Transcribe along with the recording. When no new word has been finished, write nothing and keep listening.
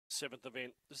7th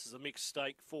event. This is a mixed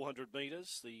stake, 400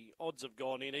 metres. The odds have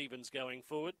gone in, evens going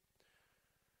forward.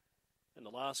 And the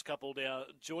last couple now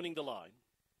joining the line.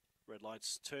 Red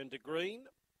lights turn to green.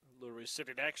 Lure is set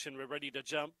in action. We're ready to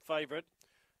jump. Favourite,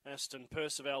 Aston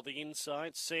Percival, the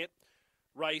inside, set.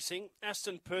 Racing.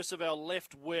 Aston Percival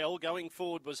left well. Going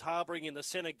forward was Harbouring in the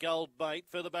centre, Gold Mate.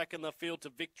 Further back in the field to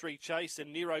Victory Chase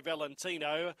and Nero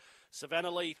Valentino.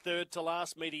 Savannah Lee third to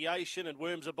last, Mediation, and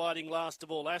Worms Abiding last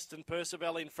of all. Aston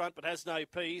Percival in front but has no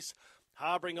peace.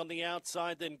 Harbouring on the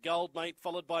outside, then Gold Mate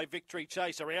followed by Victory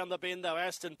Chase. Around the bend though,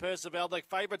 Aston Percival, the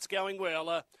favourite's going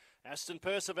well. Aston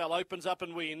Percival opens up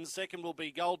and wins. Second will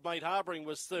be Gold Mate. Harbouring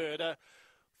was third.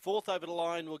 Fourth over the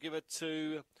line, we'll give it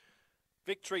to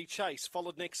Victory Chase,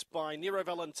 followed next by Nero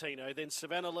Valentino, then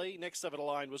Savannah Lee. Next over the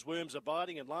line was Worms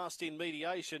Abiding, and last in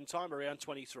Mediation, time around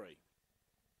 23.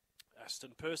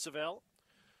 Aston Percival,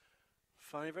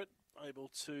 favourite, able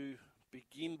to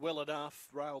begin well enough,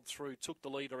 railed through, took the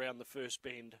lead around the first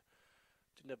bend.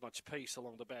 Didn't have much peace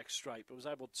along the back straight, but was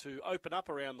able to open up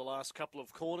around the last couple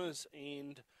of corners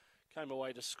and came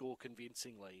away to score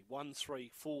convincingly.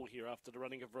 1-3-4 here after the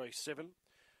running of race 7.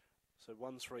 So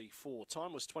 1-3-4.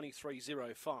 Time was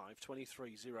 23.05,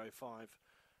 23.05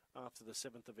 after the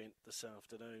 7th event this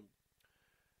afternoon.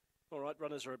 All right,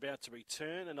 runners are about to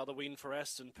return. Another win for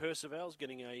Aston Percival's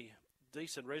getting a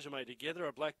decent resume together.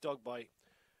 A black dog by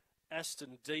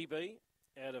Aston DB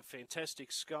out of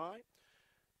Fantastic Sky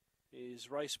is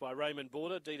raced by Raymond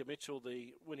Border. Dita Mitchell,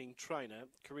 the winning trainer.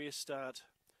 Career start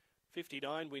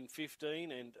 59, win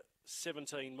 15 and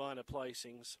 17 minor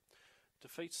placings.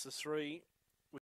 Defeats the 3